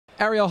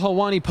Ariel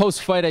Helwani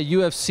post-fight at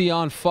UFC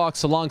on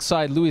Fox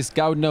alongside Louis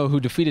Gaudinot, who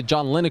defeated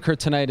John Lineker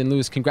tonight. And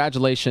Louis,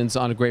 congratulations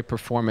on a great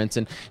performance.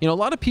 And, you know,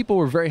 a lot of people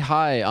were very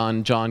high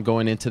on John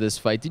going into this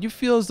fight. Did you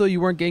feel as though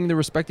you weren't getting the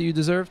respect that you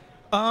deserved?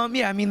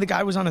 Yeah, I mean, the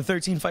guy was on a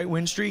 13-fight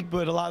win streak,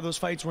 but a lot of those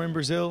fights were in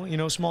Brazil, you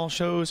know, small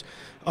shows.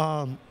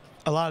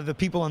 A lot of the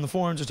people on the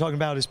forums are talking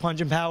about his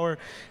punching power.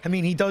 I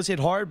mean, he does hit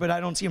hard, but I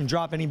don't see him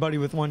drop anybody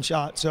with one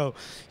shot. So,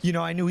 you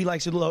know, I knew he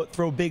likes to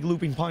throw big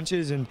looping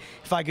punches, and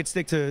if I could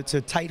stick to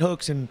tight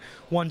hooks and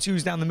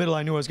 1-2s down the middle,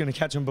 I knew I was going to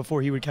catch him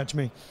before he would catch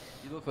me.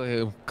 You look like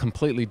a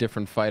completely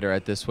different fighter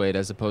at this weight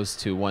as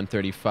opposed to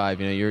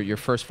 135. You know, your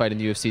first fight in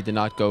the UFC did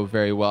not go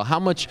very well. How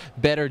much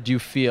better do you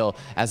feel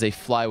as a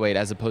flyweight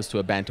as opposed to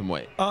a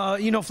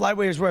bantamweight? You know,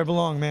 flyweight is where I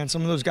belong, man.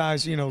 Some of those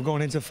guys, you know,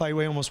 going into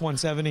flyweight almost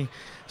 170.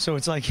 So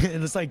it's like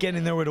getting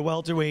in there with a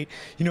welterweight.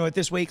 You know, at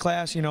this weight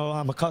class, you know,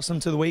 I'm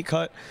accustomed to the weight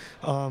cut.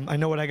 I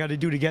know what I got to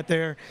do to get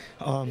there.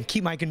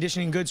 Keep my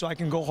conditioning good so I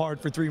can go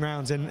hard for 3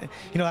 rounds. And,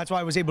 you know, that's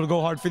why I was able to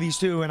go hard for these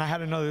 2, and I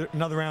had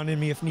another round in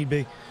me if need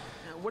be.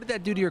 What did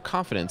that do to your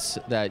confidence,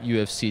 that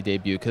UFC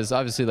debut? Because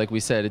obviously, like we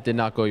said, it did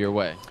not go your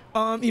way.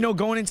 You know,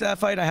 going into that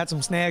fight, I had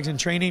some snags in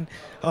training.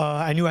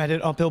 I knew I had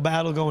an uphill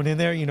battle going in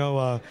there. You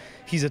know,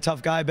 he's a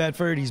tough guy,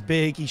 Bedford. He's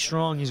big, he's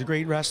strong, he's a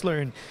great wrestler,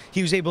 and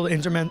he was able to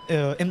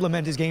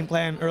implement his game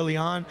plan early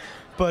on.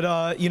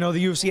 But, you know,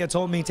 the UFC had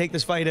told me, take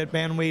this fight at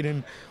bantamweight,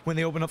 and when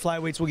they open up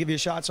flyweights, we'll give you a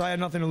shot. So I had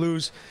nothing to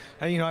lose.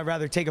 You know, I'd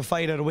rather take a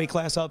fight at a weight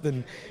class up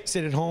than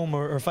sit at home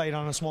or fight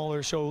on a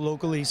smaller show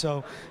locally.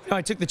 So, you know,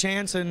 I took the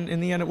chance, and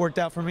in the end, it worked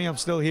out for me. I'm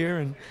still here,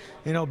 and,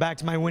 you know, back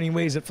to my winning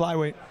ways at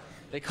flyweight.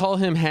 They call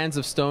him Hands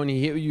of Stone. He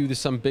hit you to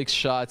some big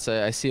shots.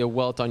 I see a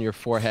welt on your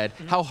forehead.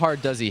 How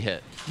hard does he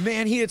hit?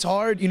 Man, he hits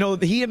hard. You know,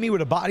 he hit me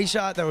with a body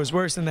shot that was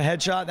worse than the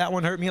head shot. That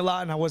one hurt me a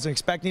lot, and I wasn't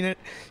expecting it.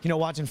 You know,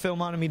 watching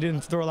film on him, he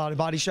didn't throw a lot of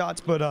body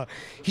shots, but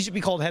he should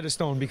be called Head of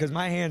Stone because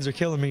my hands are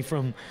killing me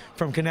from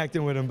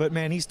connecting with him. But,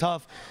 man, he's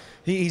tough.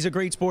 He's a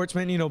great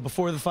sportsman. You know,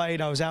 before the fight,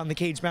 I was out in the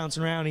cage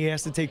bouncing around. He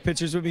asked to take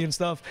pictures with me and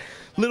stuff.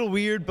 Little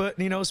weird, but,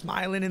 you know,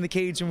 smiling in the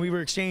cage when we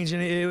were exchanging.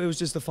 It was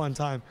just a fun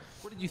time.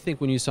 What did you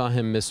think when you saw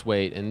him miss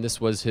weight and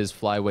this was his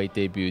flyweight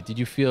debut? Did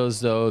you feel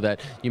as though that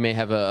you may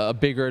have a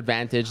bigger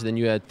advantage than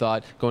you had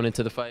thought going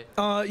into the fight?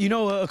 You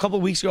know, a couple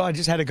of weeks ago, I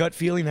just had a gut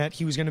feeling that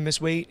he was going to miss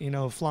weight. You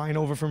know, flying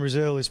over from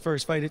Brazil, his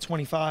first fight at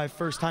 25,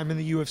 first time in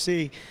the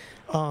UFC.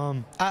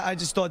 I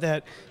just thought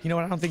that, you know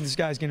what, I don't think this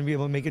guy's going to be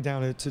able to make it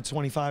down to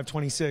 25,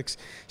 26.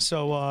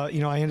 So,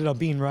 you know, I ended up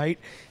being right.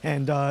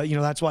 And, you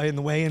know, that's why in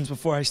the weigh-ins,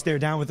 before I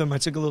stared down with him, I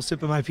took a little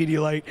sip of my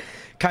Pedialyte,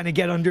 kind of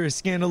get under his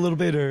skin a little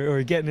bit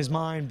or get in his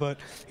mind. But,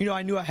 you know,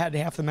 I knew I had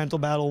half the mental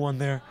battle won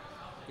there.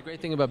 The great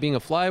thing about being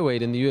a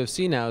flyweight in the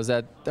UFC now is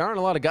that there aren't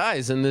a lot of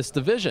guys in this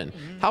division.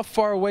 How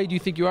far away do you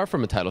think you are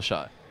from a title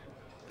shot?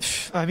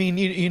 I mean,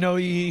 you know,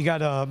 you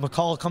got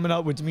McCall coming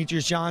up with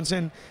Demetrius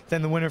Johnson.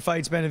 Then the winner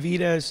fights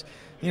Benavidez.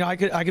 You know, I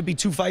could be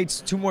 2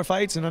 more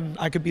fights, and then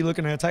I could be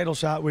looking at a title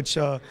shot, which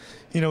you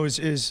know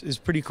is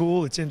pretty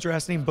cool. It's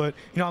interesting, but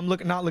you know, I'm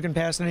not looking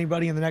past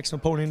anybody. And the next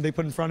opponent they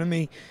put in front of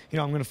me, you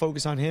know, I'm going to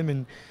focus on him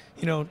and,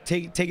 you know,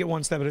 take it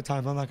one step at a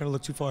time. I'm not going to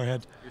look too far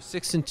ahead. You're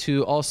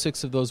 6-2. All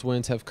 6 of those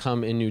wins have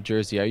come in New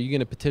Jersey. Are you going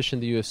to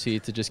petition the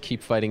UFC to just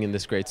keep fighting in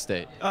this great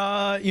state?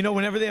 You know,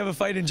 whenever they have a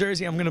fight in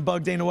Jersey, I'm going to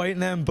bug Dana White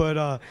and them.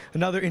 But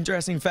another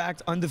interesting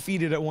fact: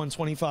 undefeated at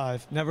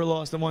 125. Never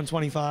lost at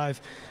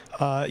 125.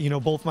 You know,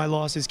 both my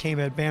losses came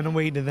at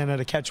bantamweight and then at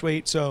a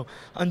catchweight. So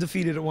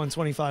undefeated at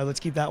 125. Let's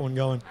keep that one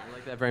going. I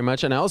like that very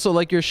much, and I also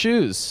like your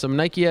shoes. Some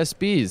Nike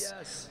SBs.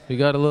 Yes. We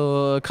got a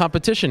little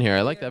competition here.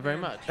 I like that very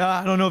much.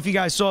 I don't know if you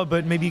guys saw it,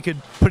 but maybe you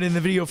could put in the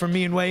video from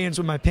me and weigh-ins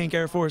with my pink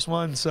Air Force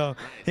One. So,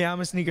 yeah, I'm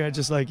a sneakerhead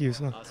just like you.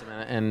 So. Awesome,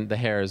 and the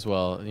hair as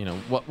well. You know,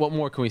 what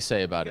more can we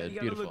say about it? You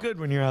gotta Beautiful. look good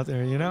when you're out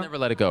there, you know? Never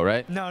let it go,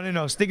 right?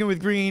 No. Sticking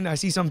with green. I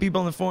see some people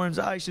on the forums,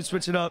 I should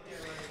switch it up.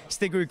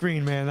 Stick with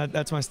green, man.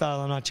 That's my style.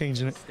 I'm not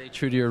changing it. Stay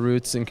true to your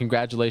roots, and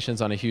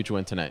congratulations on a huge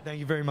win tonight. Thank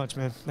you very much,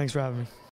 man. Thanks for having me.